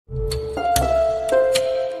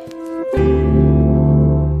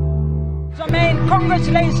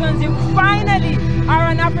congratulations, you finally are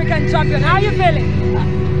an African champion. How are you feeling?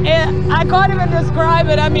 I can't even describe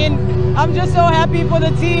it. I mean, I'm just so happy for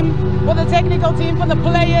the team, for the technical team, for the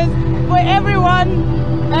players, for everyone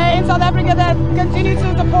in South Africa that continue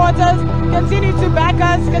to support us, continue to back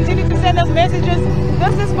us, continue to send us messages.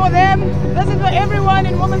 This is for them. This is for everyone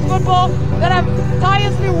in women's football that have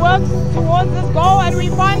tirelessly worked towards this goal, and we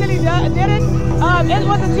finally did it. It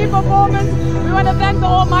was a team performance. We want to thank the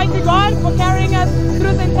Almighty God for carrying us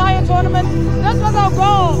through the entire tournament. This was our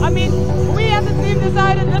goal. I mean, we as a team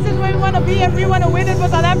decided this is where we want to be, and we want to win it for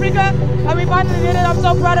South Africa, and we finally did it. I'm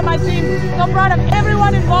so proud of my team, so proud of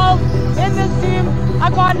everyone involved in this team. I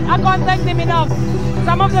can't thank them enough.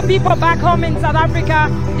 Some of the people back home in South Africa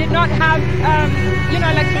did not have,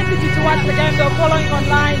 electricity to watch the game. They were following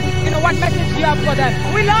online. What message do you have for them?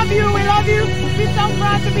 We love you. We love you. We're so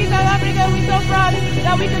proud to be South Africa. We're so proud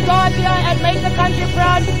that we can go out here and make the country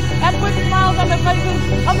proud and put smiles on the faces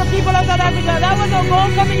of the people of South Africa. That was our goal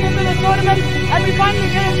coming into the tournament, and we finally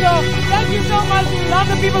did it. So thank you so much. We love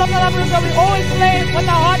the people of South Africa. We always play with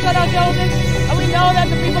our hearts on our shoulders, and we know that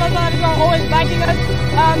the people of South Africa are always backing us.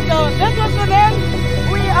 So this was for them.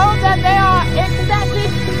 We hope that they are ecstatic,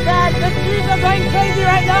 that the streets are going crazy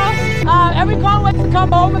right now, and we can't wait to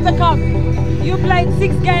come home with the cup. You played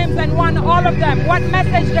 6 games and won all of them. What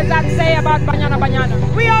message does that say about Banyana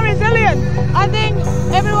Banyana? We are resilient. I think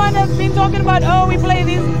everyone has been talking about, oh, we play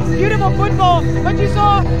this beautiful football, but you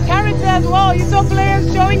saw character as well. You saw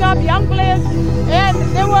players showing up, young players, and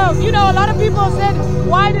there were, a lot of people said,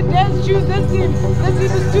 why did Des choose this team? This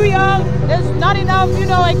team is too young. There's not enough,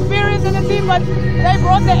 experience in the team, but they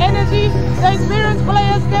brought the energy. The experienced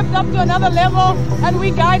players stepped up to another level, and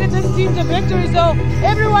we guided this team to victory. So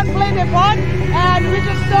everyone played their part, and we're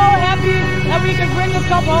just so happy that we can bring this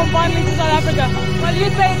cup home finally to South Africa. Well,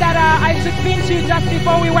 you say that I should pinch you just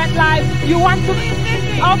before we went live. You want to...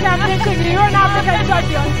 Okay, I'm pinching you. You're an African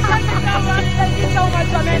champion. Thank you so much. Thank you so much,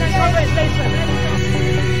 Jermaine, and congratulations.